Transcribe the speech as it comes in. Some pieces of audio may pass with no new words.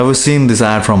I've seen this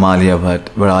ad from Alia Bhatt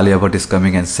where Alia Bhatt is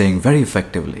coming and saying very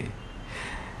effectively,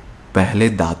 पहले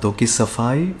दांतों की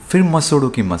सफाई फिर मसूड़ों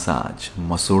की मसाज,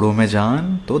 मसूड़ों में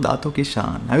जान तो दांतों की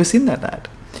शान. Have you seen that ad?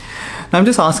 Now I'm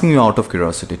just asking you out of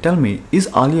curiosity, tell me, is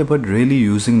Alia Bhatt really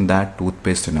using that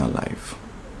toothpaste in her life?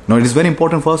 Now it is very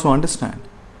important for us to understand.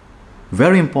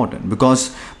 Very important,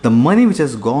 because the money which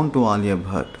has gone to Alia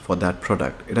Bhatt for that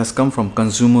product, it has come from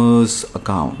consumers'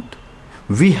 account.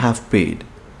 We have paid.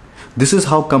 This is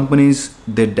how companies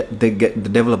they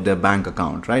develop their bank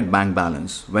account, right? Bank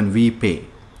balance when we pay.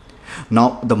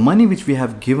 Now the money which we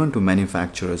have given to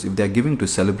manufacturers, if they are giving to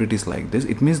celebrities like this,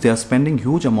 it means they are spending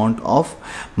huge amount of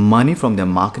money from their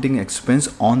marketing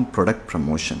expense on product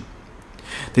promotion.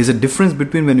 There is a difference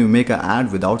between when you make an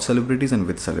ad without celebrities and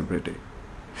with celebrity.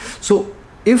 So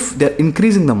if they're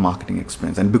increasing the marketing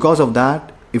expense, and because of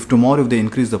that, if tomorrow if they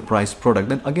increase the price product,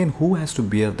 then again who has to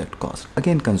bear that cost?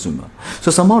 Again consumer.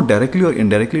 So somehow directly or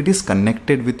indirectly it is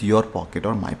connected with your pocket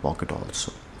or my pocket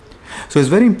also. So it's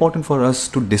very important for us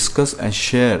to discuss and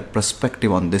share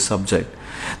perspective on this subject,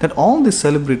 that all the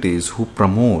celebrities who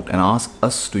promote and ask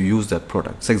us to use their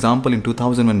products. For example, in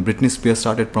 2000 when Britney Spears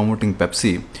started promoting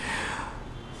Pepsi,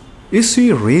 is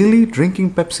she really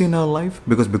drinking Pepsi in her life?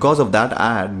 Because of that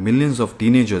ad, millions of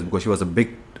teenagers, because she was a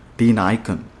big teen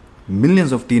icon,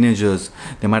 millions of teenagers,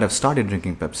 they might have started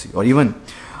drinking Pepsi. Or even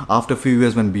after a few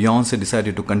years when Beyonce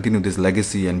decided to continue this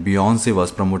legacy and Beyonce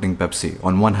was promoting Pepsi.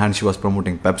 On one hand, she was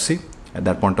promoting Pepsi. At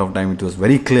that point of time, it was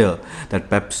very clear that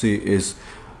Pepsi is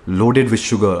loaded with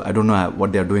sugar. I don't know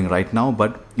what they are doing right now,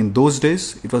 but in those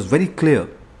days, it was very clear.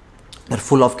 They're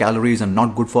full of calories and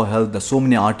not good for health. There's so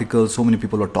many articles, so many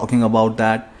people are talking about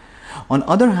that. On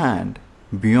other hand,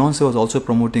 Beyonce was also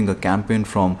promoting a campaign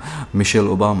from Michelle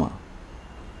Obama,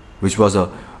 which was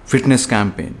a fitness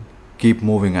campaign. Keep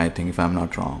moving, I think, if I'm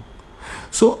not wrong.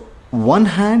 So, one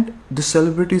hand, the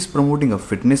celebrity is promoting a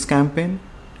fitness campaign.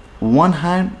 One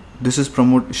hand,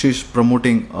 she's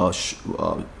promoting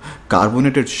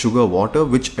carbonated sugar water,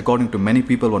 which according to many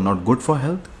people were not good for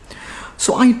health.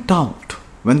 So I doubt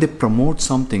when they promote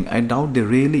something, I doubt they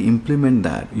really implement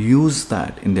that, use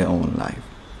that in their own life.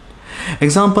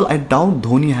 Example, I doubt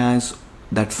Dhoni has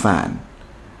that fan,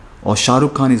 or Shah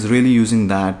Rukh Khan is really using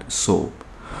that soap,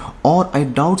 or I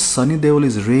doubt Sunny Deol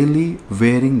is really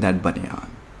wearing that banyan.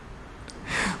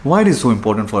 Why it is so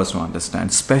important for us to understand,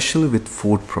 especially with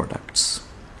food products,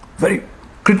 very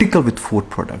critical with food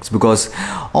products, because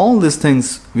all these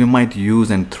things we might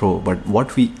use and throw, but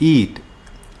what we eat,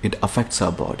 it affects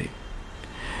our body.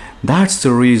 That's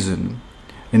the reason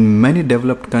in many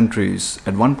developed countries,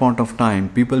 at one point of time,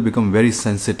 people become very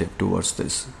sensitive towards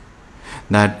this.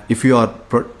 That if you are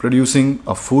producing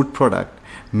a food product,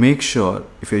 make sure,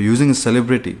 if you're using a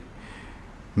celebrity,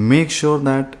 make sure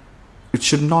that it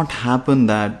should not happen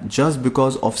that just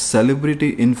because of celebrity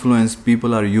influence,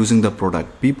 people are using the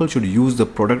product. People should use the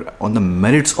product on the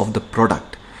merits of the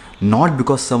product, not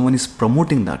because someone is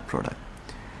promoting that product.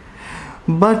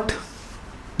 But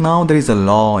now there is a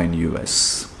law in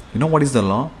US. You know what is the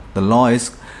law? The law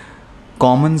is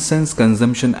Common Sense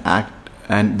Consumption Act,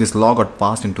 and this law got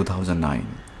passed in 2009.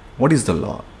 What is the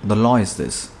law? The law is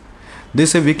this. They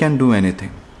say we can do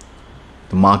anything.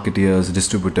 The marketeers,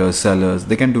 distributors, sellers,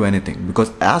 they can do anything,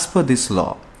 because as per this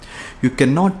law, you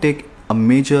cannot take a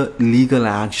major legal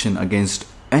action against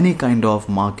any kind of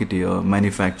marketeer,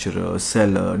 manufacturer,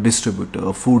 seller,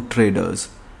 distributor, food traders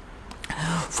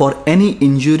for any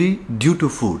injury due to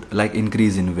food, like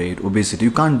increase in weight, obesity.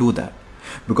 You can't do that,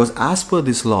 because as per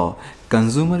this law,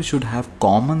 consumers should have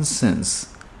common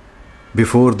sense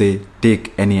before they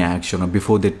take any action, or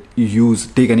before they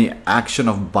take any action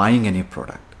of buying any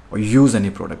product or use any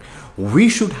product. We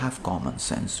should have common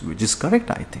sense, which is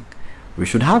correct, I think. We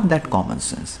should have that common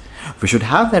sense. We should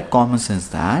have that common sense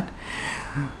that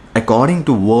according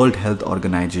to World Health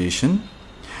Organization,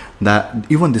 that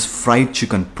even this fried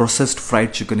chicken, processed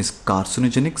fried chicken is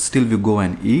carcinogenic, still we go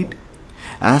and eat.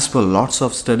 As per lots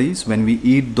of studies, when we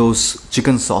eat those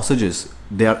chicken sausages,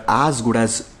 they are as good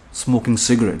as smoking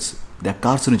cigarettes. They are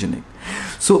carcinogenic.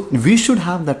 So we should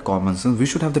have that common sense. We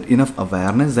should have that enough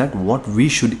awareness that what we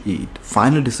should eat,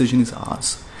 final decision is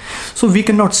ours. So we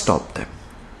cannot stop them.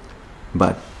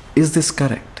 But is this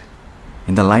correct?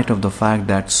 In the light of the fact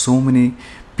that so many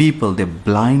people, they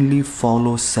blindly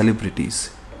follow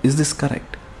celebrities, is this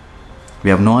correct? We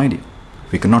have no idea.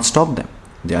 We cannot stop them.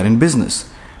 They are in business.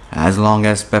 As long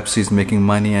as Pepsi is making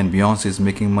money and Beyonce is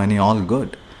making money, all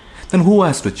good. Then who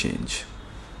has to change?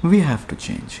 We have to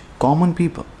change. Common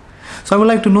people. So I would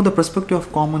like to know the perspective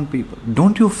of common people.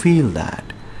 Don't you feel that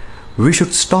we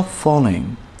should stop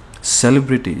following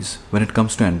celebrities when it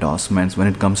comes to endorsements, when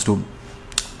it comes to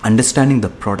understanding the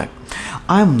product.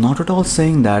 I am not at all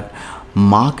saying that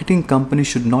marketing companies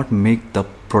should not make the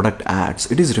product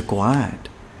ads. It is required.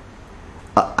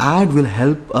 An ad will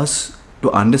help us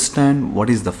to understand what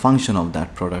is the function of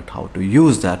that product, how to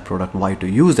use that product, why to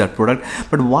use that product,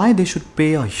 but why they should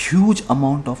pay a huge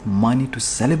amount of money to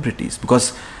celebrities,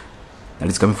 because that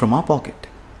is coming from our pocket.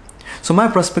 So my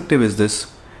perspective is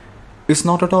this: it's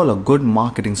not at all a good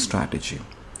marketing strategy,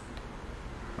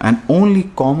 and only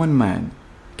common man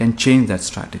can change that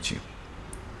strategy.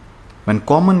 When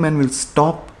common man will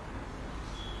stop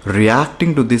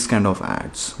reacting to this kind of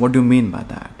ads. What do you mean by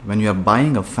that? When you are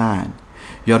buying a fan,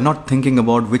 you are not thinking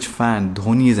about which fan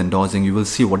Dhoni is endorsing. You will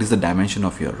see what is the dimension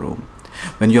of your room.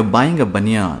 When you are buying a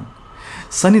banyan,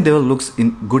 Sunny Deol looks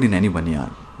good in any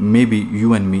banyan. Maybe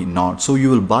you and me not. So you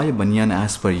will buy a banyan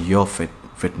as per your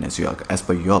fitness, as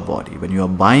per your body. When you are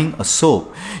buying a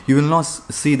soap, you will not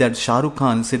see that Shah Rukh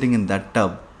Khan sitting in that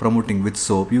tub promoting which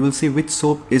soap. You will see which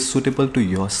soap is suitable to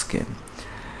your skin.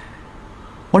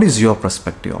 What is your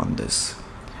perspective on this?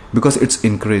 Because it's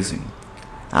increasing.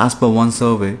 As per one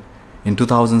survey, in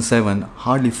 2007,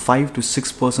 hardly 5 to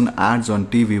 6% ads on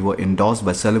TV were endorsed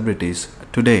by celebrities.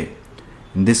 Today,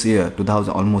 in this year,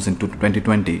 2000, almost in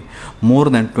 2020, more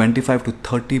than 25 to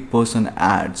 30%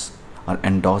 ads are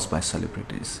endorsed by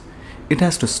celebrities. It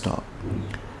has to stop.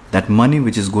 That money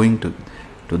which is going to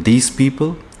these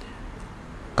people,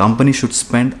 company should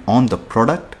spend on the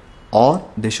product,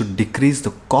 or they should decrease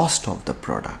the cost of the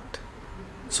product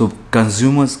so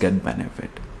consumers get benefit.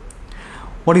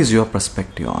 What is your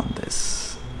perspective on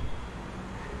this?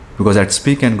 Because at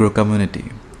Speak and Grow community,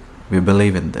 we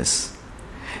believe in this.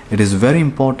 It is very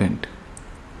important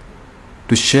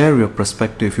to share your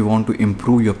perspective if you want to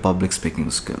improve your public speaking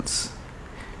skills.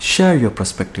 Share your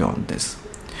perspective on this.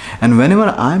 And whenever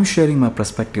I am sharing my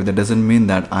perspective, that doesn't mean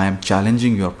that I am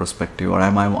challenging your perspective, or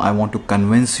I want to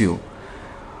convince you,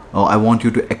 or I want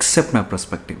you to accept my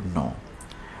perspective. No.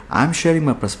 I am sharing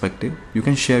my perspective. You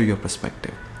can share your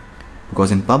perspective. Because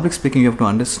in public speaking, you have to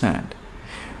understand,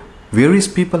 various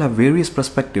people have various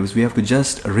perspectives. We have to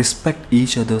just respect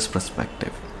each other's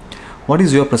perspective. What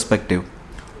is your perspective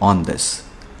on this?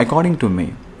 According to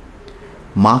me,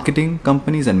 marketing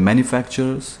companies and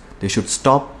manufacturers, they should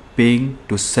stop paying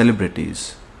to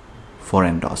celebrities for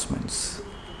endorsements.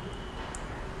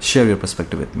 Share your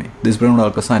perspective with me. This is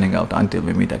Brahma signing out until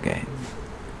we meet again.